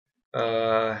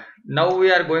Now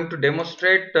we are going to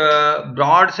demonstrate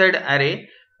broadside array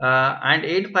and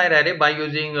Endfire array by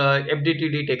using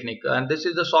FDTD technique, and this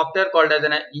is the software called as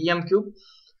an EM Cube.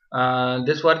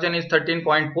 This version is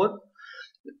 13.4.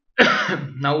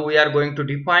 Now we are going to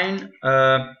define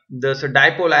this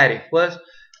dipole array. First,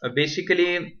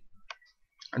 basically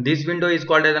this window is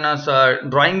called as a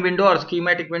drawing window or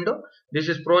schematic window. This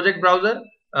is project browser.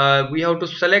 We have to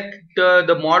select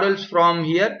the models from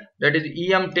here, that is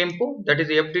EM Tempo, that is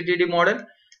the FDTD model.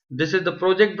 This is the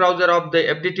project browser of the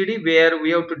FDTD, where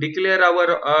we have to declare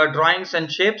our drawings and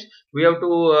shapes. We have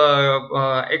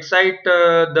to excite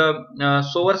the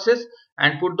sources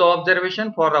and put the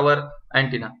observation for our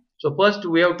antenna. So first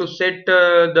we have to set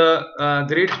the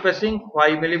grid spacing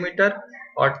 5 mm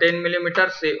or 10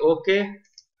 mm. Say OK.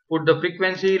 Put the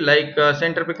frequency like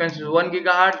center frequency is 1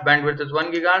 GHz, bandwidth is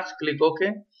 1 GHz. Click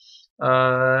OK.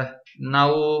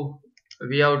 Now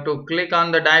we have to click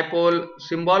on the dipole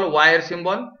symbol, wire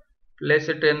symbol, place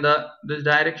it in this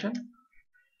direction.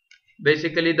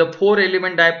 Basically the 4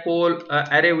 element dipole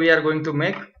array we are going to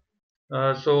make.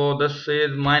 So this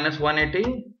is minus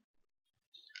 180,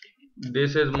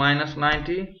 this is minus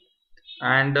 90,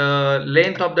 and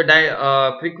length of the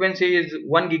frequency is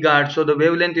 1 GHz, so the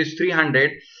wavelength is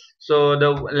 300. So the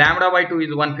lambda by 2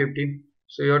 is 150,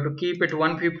 so you have to keep it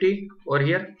 150 over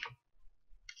here.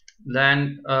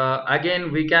 Then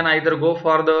again we can either go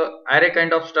for the array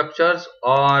kind of structures,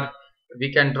 or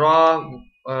we can draw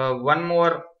one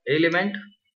more element.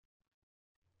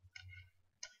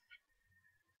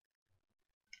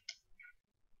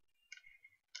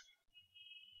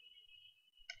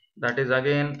 That is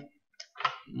again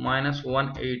minus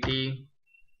 180,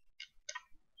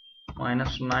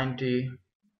 minus 90,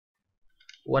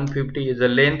 150 is the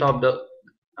length of the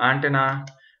antenna,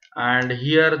 and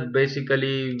here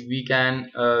basically we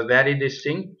can vary this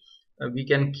thing. We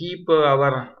can keep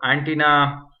our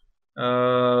antenna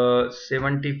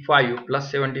 75 plus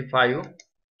 75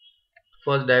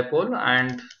 first dipole,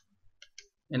 and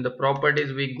in the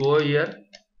properties we go here,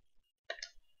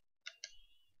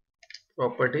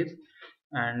 properties,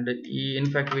 and in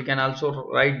fact we can also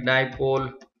write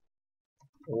dipole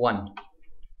 1.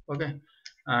 Okay,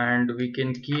 and we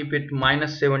can keep it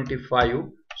minus 75.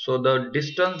 So the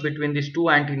distance between these two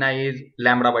antenna is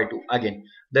lambda by 2. Again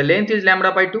the length is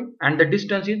lambda by 2 and the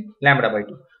distance is lambda by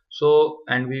 2. So,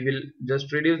 and we will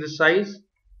just reduce the size.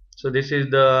 So this is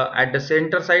the at the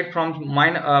center side from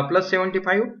plus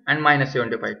 75 and minus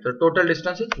 75. The total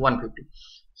distance is 150.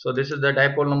 So this is the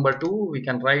dipole number 2. We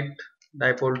can write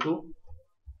dipole 2.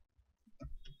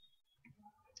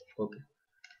 Okay,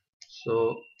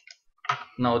 so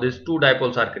now these two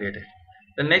dipoles are created.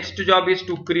 The next job is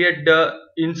to create the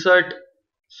insert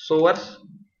source.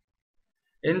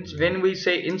 When we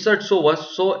say insert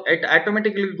source, so it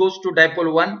automatically goes to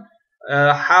dipole 1.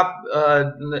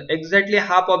 Exactly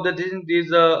half of the distance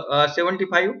is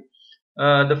 75.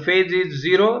 The phase is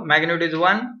 0, magnitude is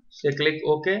 1. Say click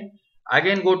OK.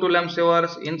 Again go to lump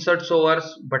source, insert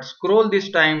source, but scroll this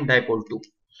time dipole 2.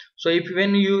 So if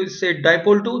when you say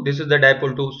dipole 2, this is the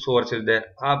dipole 2 source is there.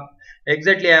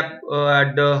 Exactly at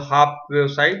the half wave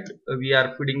side we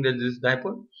are feeding this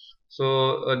dipole.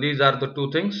 So these are the two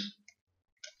things.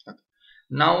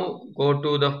 Now go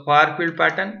to the far field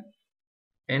pattern,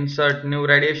 insert new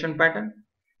radiation pattern.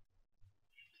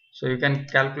 So you can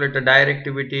calculate the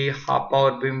directivity, half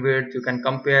power beam width, you can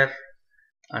compare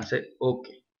and say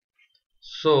OK.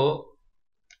 So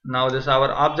now this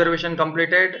our observation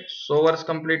completed, source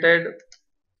completed,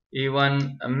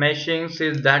 even meshing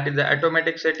is that is the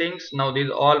automatic settings. Now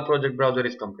these all project browser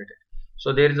is completed.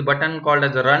 So there is a button called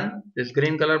as a run, this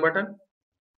green color button.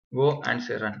 Go and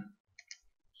say run.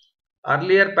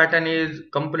 Earlier pattern is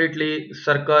completely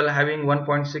circle having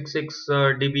 1.66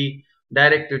 dB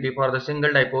directivity for the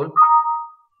single dipole.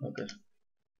 Okay.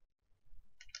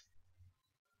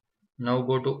 Now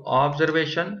go to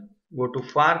observation, go to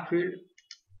far field,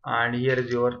 and here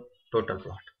is your total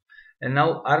plot. And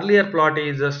now earlier plot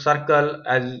is a circle,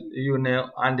 as you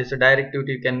know, and this directivity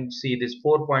you can see this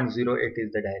 4.08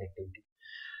 is the directivity.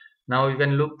 Now you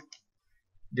can look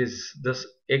this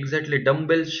exactly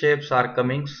dumbbell shapes are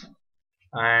coming,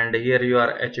 and here you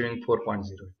are achieving 4.0.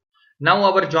 Now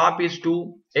our job is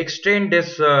to extend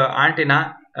this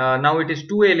antenna. Now it is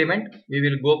 2 element, we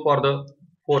will go for the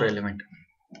 4 element.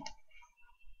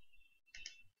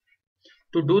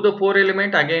 To do the 4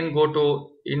 element, again go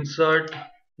to insert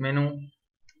menu,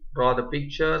 draw the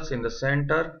pictures in the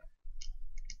center,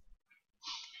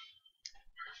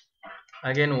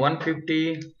 again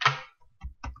 150,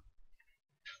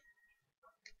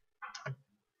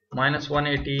 minus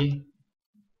 180,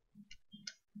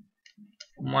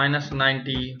 minus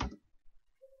 90,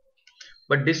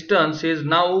 but distance is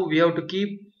now we have to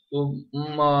keep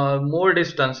more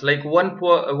distance, like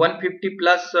 150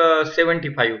 plus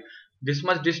 75. This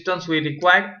much distance we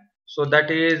required, so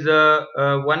that is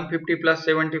 150 plus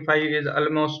 75 is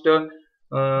almost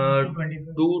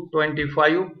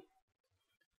 225,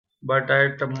 but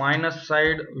at the minus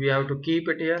side we have to keep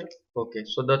it here. Okay,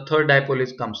 so the third dipole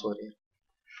is comes over here.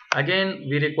 Again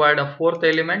we required a fourth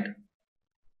element.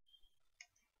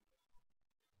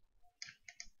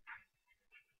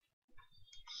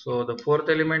 So the fourth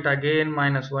element again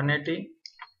minus 180,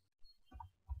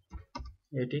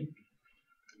 80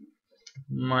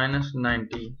 minus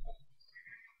 90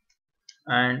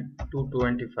 and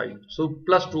 225. So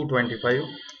plus 225,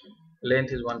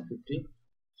 length is 150.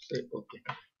 Say okay.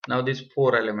 Now these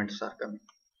four elements are coming.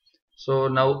 So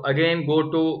now again go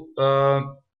to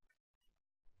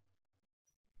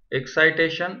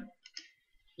excitation,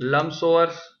 lump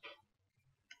source,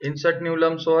 insert new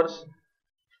lump source.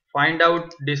 Find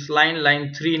out this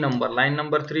line 3 number. Line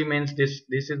number 3 means this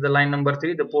is the line number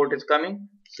 3. The port is coming.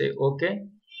 Say okay.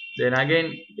 Then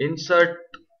again insert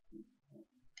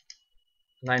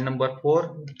line number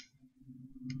 4.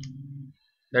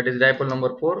 That is dipole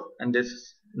number 4, and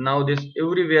this now this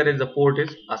everywhere is the port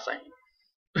is assigned.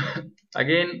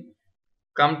 Again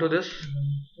come to this,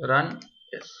 run.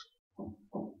 Yes,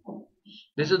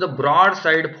 this is the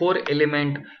broadside 4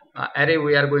 element array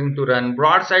we are going to run.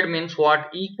 Broadside means what?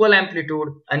 Equal amplitude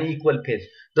and equal phase.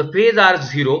 The phase are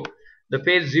 0. The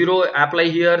phase 0 apply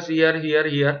here,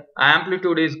 here.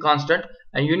 Amplitude is constant,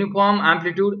 and uniform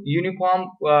amplitude, uniform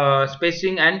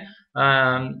spacing, and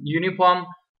uniform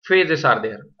phases are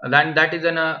there. Then that is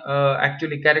an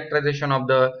actually characterization of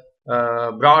the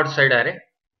broadside array.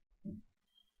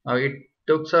 Now it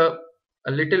took a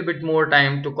little bit more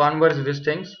time to converge these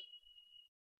things.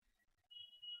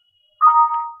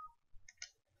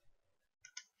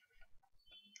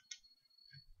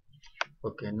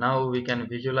 Okay, now we can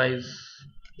visualize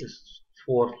this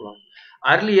 4 plot.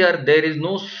 Earlier there is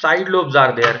no side lobes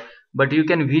are there, but you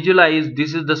can visualize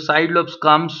this is the side lobes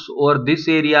comes over this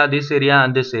area, and this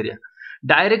area.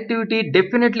 Directivity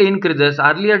definitely increases.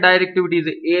 Earlier directivity is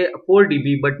 4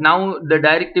 dB, but now the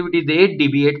directivity is 8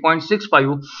 dB,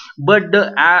 8.65. But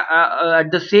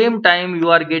at the same time you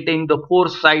are getting the 4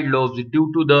 side lobes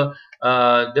due to the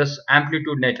this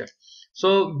amplitude nature.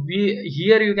 So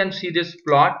here you can see this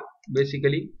plot.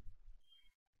 Basically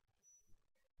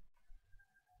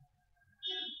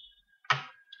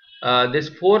this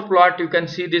 4 plot, you can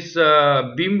see this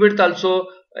beam width also,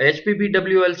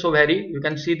 HPBW also vary. You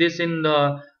can see this in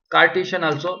the Cartesian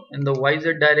also. In the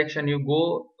YZ direction you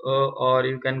go, or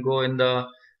you can go in the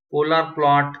polar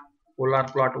plot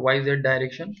YZ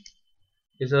direction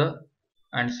is a,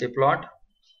 and say plot.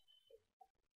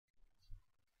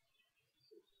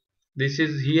 This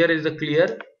is here is a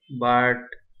clear, but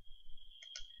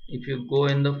if you go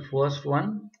in the first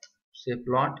one, say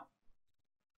plot.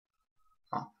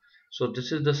 So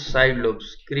this is the side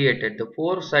lobes created. The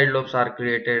 4 side lobes are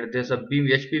created. There's a beam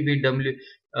HPBW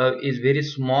is very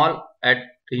small at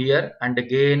here, and the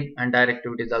gain and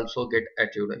directivities also get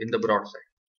achieved in the broad side.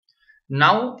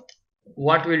 Now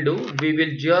what we'll do, we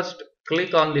will just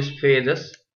click on these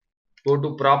phases, go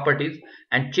to properties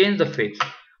and change the phase.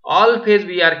 All phase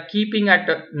we are keeping at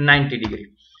 90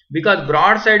 degree, because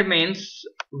broadside means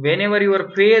whenever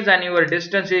your phase and your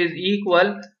distance is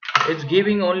equal, it's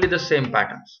giving only the same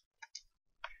patterns.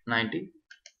 90,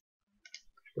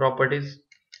 properties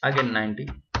again 90,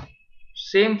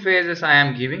 same phases I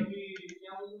am giving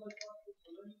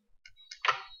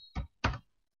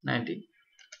 90.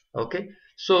 Okay,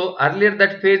 so earlier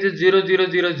that phase is 0 0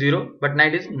 0 0, but now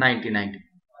it is 90 90,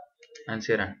 and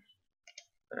say run.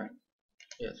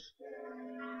 Yes,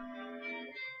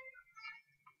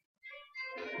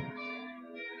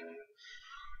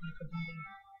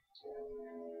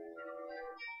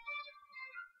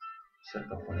 sir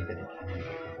का phone ही करें.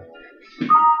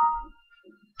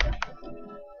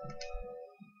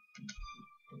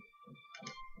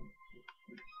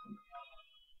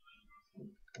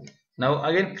 Now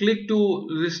again click to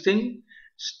this thing,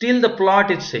 still the plot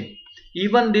is same.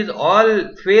 Even these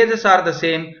all phases are the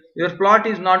same, your plot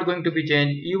is not going to be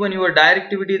changed. Even your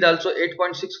directivity is also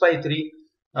 8.653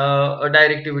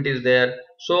 directivity is there.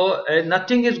 So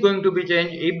nothing is going to be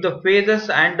changed if the phases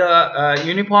and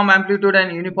uniform amplitude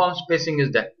and uniform spacing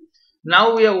is there.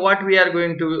 Now what we are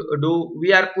going to do,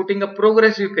 we are putting a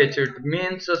progressive phase shift.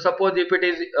 Means suppose if it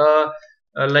is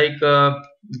like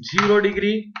 0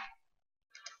 degree,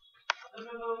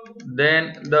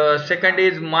 then the second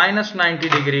is minus 90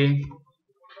 degree,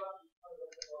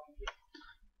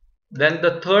 Then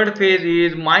the third phase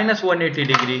is minus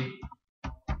 180 degree,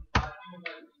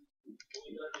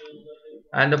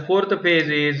 and the fourth phase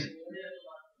is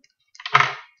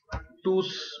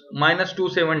minus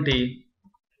 270.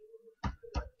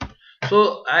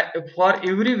 So for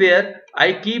everywhere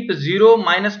I keep 0,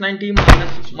 minus 90,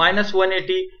 minus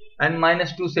 180 and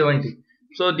minus 270.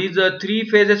 So these are three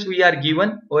phases we are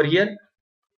given over here.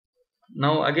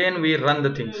 Now again we run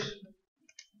the things.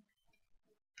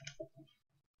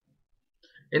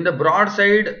 In the broad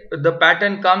side, the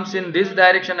pattern comes in this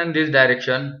direction and this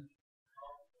direction.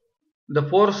 The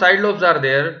four side lobes are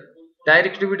there.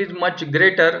 Directivity is much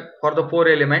greater for the four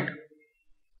element.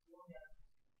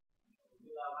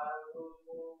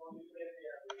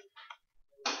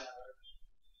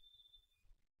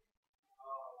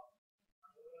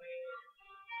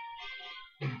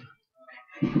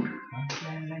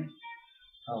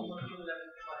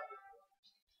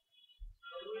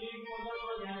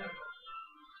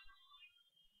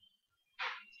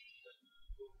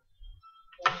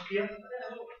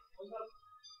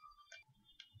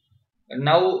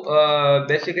 Now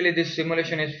basically this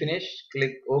simulation is finished.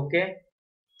 Click OK,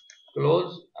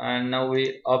 close, and now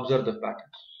we observe the patterns.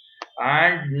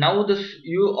 And now this,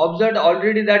 you observed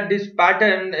already that this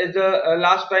pattern is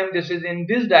last time this is in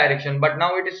this direction, but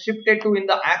now it is shifted to in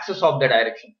the axis of the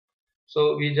direction.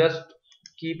 So we just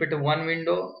keep it one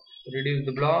window, reduce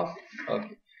the block.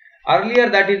 Okay, earlier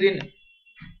that is in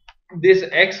this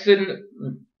x in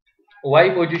y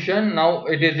position, now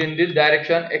it is in this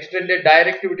direction. Extended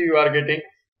directivity you are getting,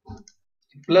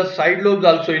 plus side lobes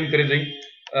also increasing.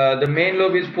 The main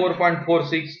lobe is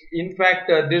 4.46. In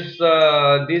fact, this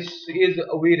is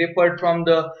we referred from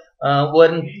the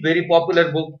one very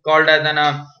popular book called as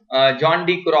an John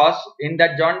D. Cross. In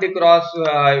that John D. Cross,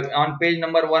 on page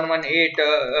number 118,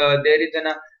 there is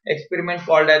an experiment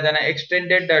called as an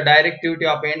extended directivity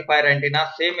of Endfire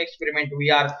antenna. Same experiment we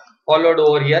are followed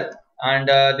over here, and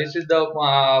this is the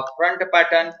front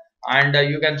pattern. And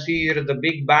you can see here the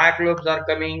big back lobes are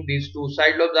coming, these two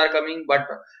side lobes are coming, but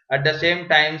at the same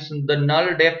time the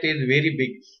null depth is very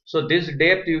big. So this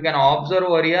depth you can observe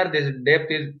over here, this depth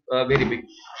is very big.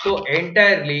 So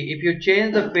entirely if you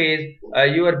change the phase,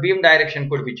 your beam direction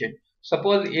could be changed.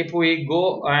 Suppose if we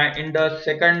go in the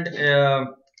second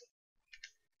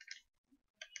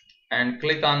and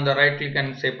click on the right click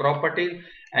and say properties,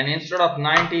 and instead of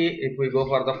 90, if we go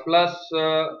for the plus,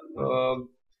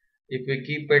 if we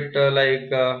keep it like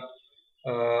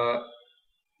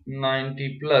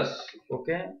 90 plus,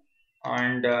 okay,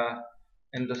 and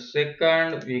in the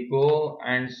second we go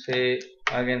and say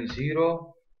again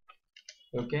 0,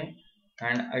 okay,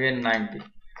 and again 90.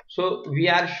 So we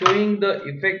are showing the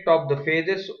effect of the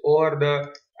phases over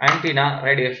the antenna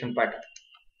radiation pattern.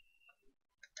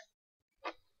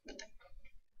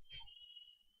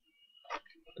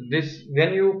 This,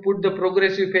 when you put the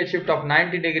progressive phase shift of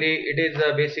 90 degree, it is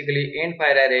basically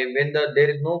Endfire array. When there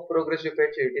is no progressive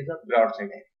phase shift, it is a broadside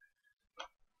array.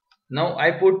 Now I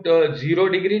put 0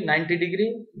 degree, 90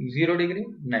 degree, 0 degree,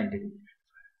 90 degree.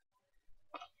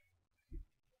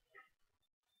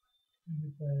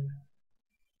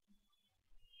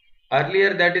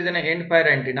 Earlier that is an Endfire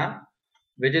antenna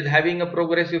which is having a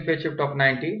progressive phase shift of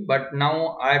 90, but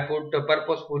now I put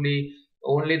purposefully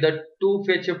only the two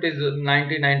phase shift is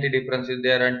 90 difference is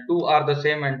there, and two are the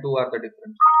same and two are the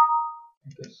different.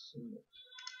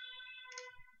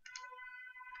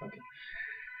 Okay.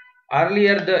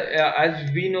 Earlier as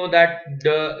we know that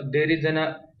there is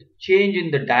a change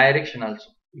in the direction also.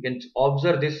 You can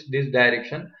observe this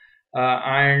direction,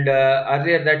 and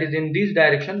earlier that is in this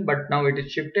direction, but now it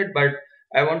is shifted. But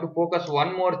I want to focus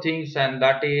one more things, and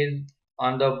that is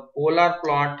on the polar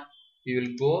plot. You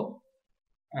will go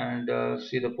and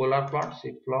see the polar plot.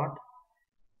 See plot.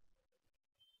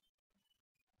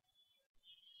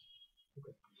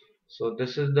 So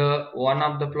this is the one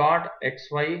of the plot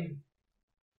XY,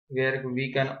 where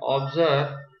we can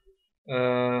observe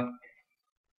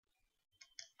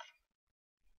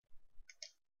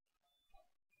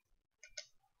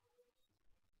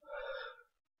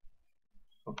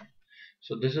okay.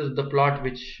 So this is the plot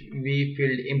which we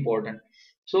feel important.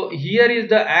 So here is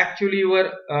the actually your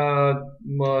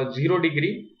 0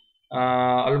 degree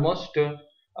almost,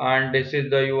 and this is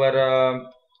the your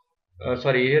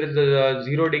sorry, here is the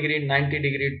 0 degree, 90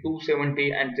 degree,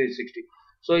 270 and 360.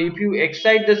 So if you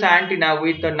excite this antenna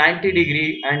with the 90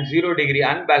 degree and 0 degree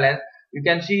unbalanced, you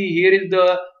can see here is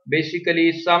the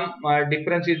basically some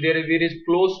difference is there, where is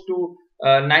close to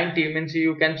 90, means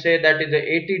you can say that is a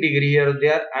 80 degree here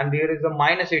there, and there is a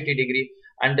minus 80 degree,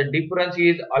 and the difference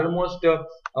is almost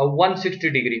 160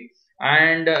 degree.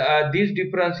 and this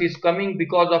difference is coming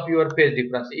because of your phase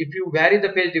difference. If you vary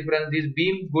the phase difference, this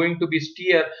beam going to be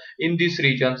steer in these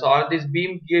regions, or this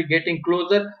beam getting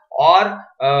closer or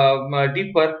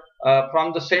deeper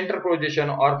from the center position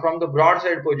or from the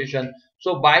broadside position.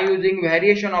 So by using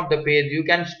variation of the phase, you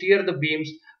can steer the beams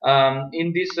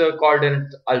in this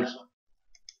coordinate also.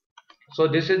 So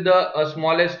this is the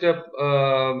smallest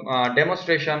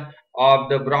demonstration of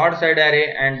the broadside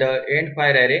array and the end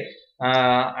fire array,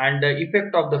 and the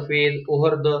effect of the phase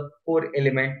over the 4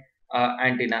 element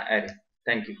antenna array.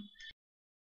 Thank you.